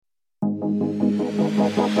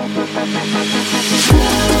And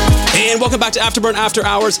welcome back to Afterburn After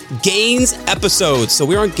Hours Gains episode. So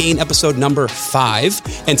we're on gain episode number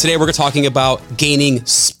 5. And today we're talking about gaining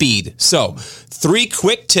speed. So 3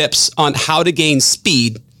 quick tips on how to gain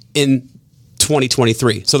speed in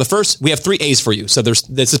 2023. So the first, we have 3 A's for you. So this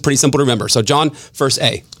is pretty simple to remember. So John, first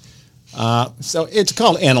A. So it's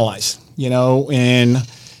called analyze, and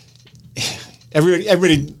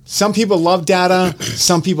everybody, some people love data,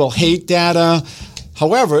 some people hate data.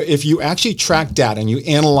 However, if you actually track data and you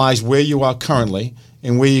analyze where you are currently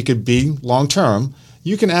and where you could be long term,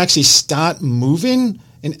 you can actually start moving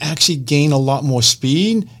and actually gain a lot more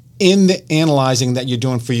speed in the analyzing that you're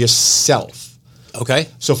doing for yourself. Okay.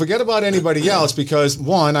 So forget about anybody else because,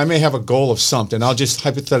 one, I may have a goal of something. I'll just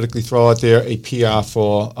hypothetically throw out there a PR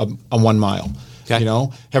for a 1 mile. Okay.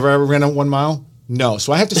 Have I ever ran a 1 mile? No.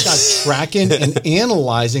 So I have to start tracking and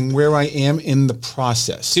analyzing where I am in the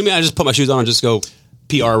process. So you mean I just put my shoes on and just go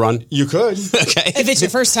PR run? You could. Okay. If it's your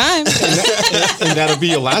first time. and that'll be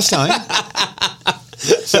your last time.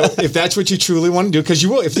 So if that's what you truly want to do, because you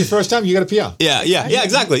will. If it's your first time, you got a PR. Yeah,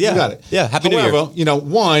 exactly. Yeah. You got it. Yeah, Happy New Year.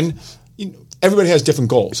 One, everybody has different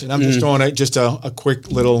goals. And I'm just throwing a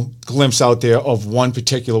quick little glimpse out there of one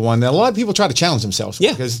particular one that a lot of people try to challenge themselves with.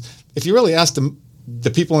 Yeah. Because if you really ask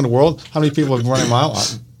the people in the world, how many people have run a mile?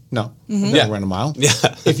 No, never ran a mile. Yeah.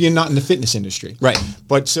 If you're not in the fitness industry. Right.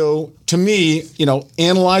 But so to me,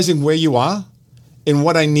 analyzing where you are and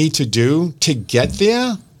what I need to do to get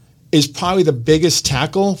there is probably the biggest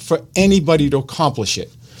tackle for anybody to accomplish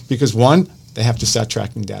it. Because one, they have to start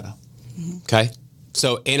tracking data. Okay.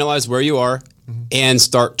 So analyze where you are and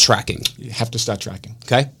start tracking. You have to start tracking.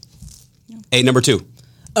 Okay. A, number 2.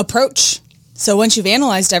 Approach. So once you've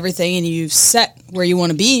analyzed everything and you've set where you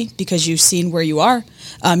want to be because you've seen where you are,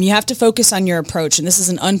 you have to focus on your approach. And this is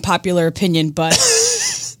an unpopular opinion, but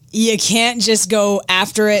you can't just go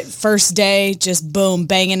after it first day, just boom,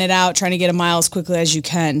 banging it out, trying to get a mile as quickly as you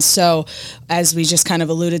can. So as we just kind of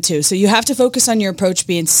alluded to, so you have to focus on your approach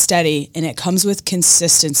being steady, and it comes with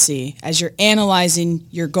consistency. As you're analyzing,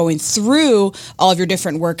 you're going through all of your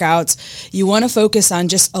different workouts, you want to focus on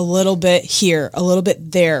just a little bit here, a little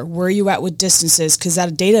bit there. Where are you at with distances? Because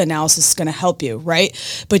that data analysis is going to help you,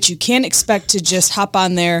 right? But you can't expect to just hop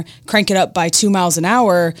on there, crank it up by 2 miles an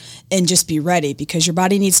hour, and just be ready, because your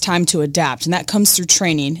body needs time to adapt. And that comes through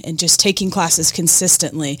training and just taking classes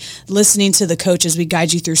consistently, listening to the coach as we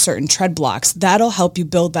guide you through certain tread blocks. That'll help you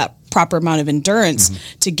build that proper amount of endurance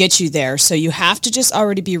to get you there. So you have to just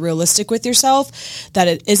already be realistic with yourself that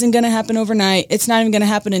it isn't going to happen overnight. It's not even going to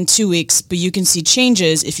happen in 2 weeks, but you can see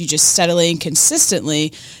changes if you just steadily and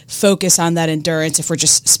consistently focus on that endurance. If we're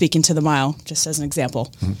just speaking to the mile, just as an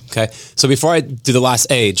example. Okay. So before I do the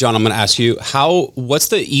last A, John, I'm going to ask you what's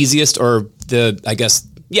the easiest or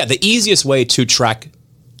the easiest way to track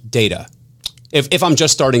data if I'm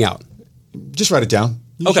just starting out? Just write it down.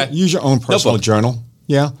 Use your own personal Notebook. journal.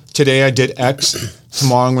 Yeah. Today I did X.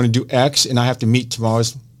 Tomorrow I'm going to do X, and I have to meet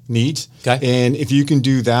tomorrow's needs. Okay. And if you can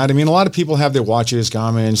do that, I mean, a lot of people have their watches,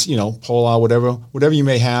 Garmin's, Polar, whatever you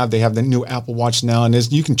may have. They have the new Apple Watch now,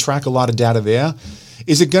 and you can track a lot of data there.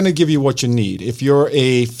 Is it going to give you what you need? If you're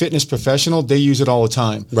a fitness professional, they use it all the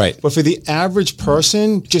time. Right. But for the average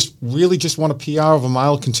person, just want a PR of a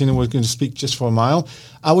mile, we're going to speak just for a mile,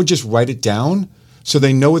 I would just write it down so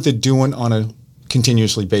they know what they're doing on a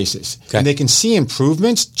continuously basis. Okay. And they can see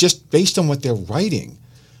improvements just based on what they're writing.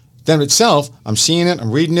 Then itself, I'm seeing it,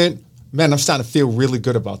 I'm reading it, man, I'm starting to feel really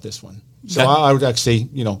good about this one. So Okay. I would actually,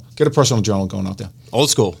 get a personal journal going out there. Old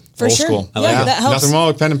school. For Old sure. school. Yeah, that helps. Nothing wrong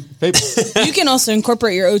with pen and paper. You can also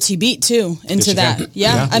incorporate your OT beat too into you that. can.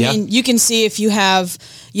 Yeah. I Yeah. mean, you can see if you have,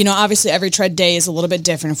 obviously every tread day is a little bit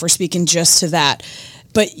different if we're speaking just to that.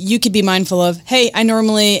 But you could be mindful of, hey, I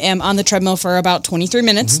normally am on the treadmill for about 23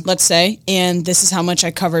 minutes, let's say, and this is how much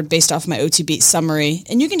I covered based off my OT beat summary.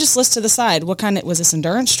 And you can just list to the side, what kind of, was this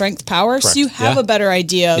endurance, strength, power? Correct. So you have Yeah. a better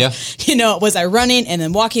idea of, was I running and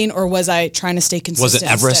then walking, or was I trying to stay consistent? Was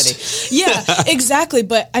it Everest? And steady? Yeah, exactly.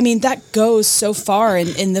 But I mean, that goes so far.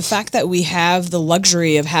 And the fact that we have the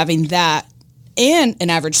luxury of having that and an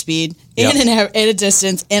average speed and and a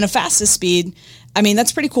distance and a fastest speed, I mean,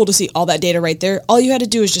 that's pretty cool to see all that data right there. All you had to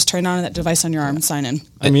do is just turn on that device on your arm and sign in.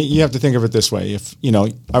 I mean, you have to think of it this way. If,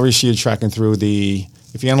 obviously you're tracking if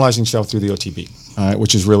you're analyzing yourself through the OTB, all right,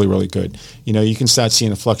 which is really, really good, you can start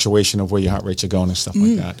seeing a fluctuation of where your heart rates are going and stuff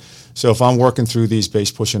like that. So if I'm working through these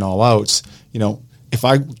base pushing all outs, if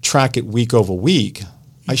I track it week over week,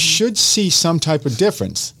 I should see some type of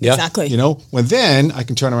difference. Yeah. Exactly. When then I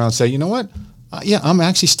can turn around and say, you know what? I'm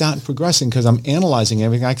actually starting progressing because I'm analyzing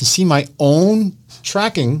everything. I can see my own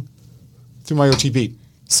tracking through my OTB.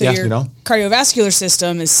 So Yeah, your you know. cardiovascular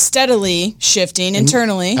system is steadily shifting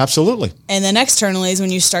internally. Absolutely. And then externally is when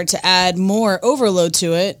you start to add more overload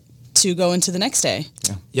to it to go into the next day.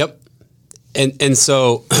 Yep. And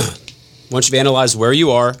so once you've analyzed where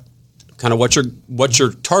you are, kind of what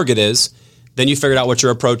your target is, then you figured out what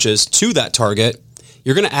your approach is to that target,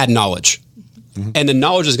 you're going to add knowledge. And the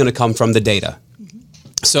knowledge is going to come from the data.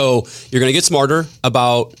 So you're going to get smarter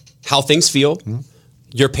about how things feel,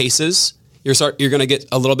 your paces. You're going to get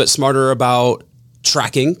a little bit smarter about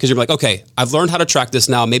tracking because you're like, okay, I've learned how to track this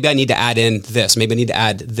now. Maybe I need to add in this. Maybe I need to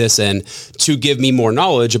add this in to give me more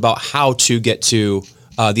knowledge about how to get to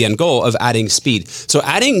the end goal of adding speed. So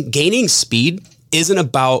gaining speed isn't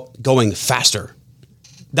about going faster.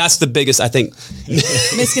 That's the biggest, I think,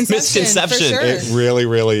 misconception. For sure. It really,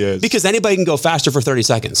 really is. Because anybody can go faster for 30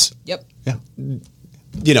 seconds. Yep. Yeah.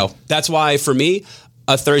 You know, that's why for me,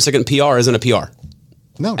 a 30-second PR isn't a PR.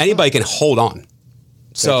 No. Anybody can hold on.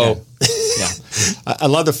 So, yeah. I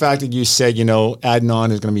love the fact that you said, adding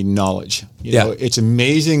on is going to be knowledge. You know, it's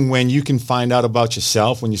amazing when you can find out about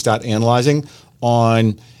yourself when you start analyzing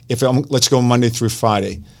let's go Monday through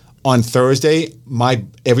Friday. On Thursday,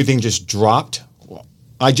 everything just dropped.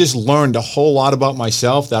 I just learned a whole lot about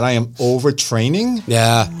myself that I am overtraining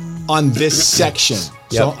on this section.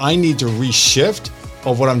 So I need to reshift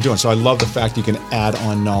of what I'm doing. So I love the fact you can add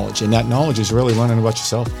on knowledge. And that knowledge is really learning about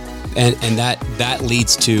yourself. And that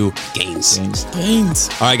leads to gains. Gains.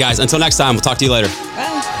 All right, guys. Until next time, we'll talk to you later. Bye.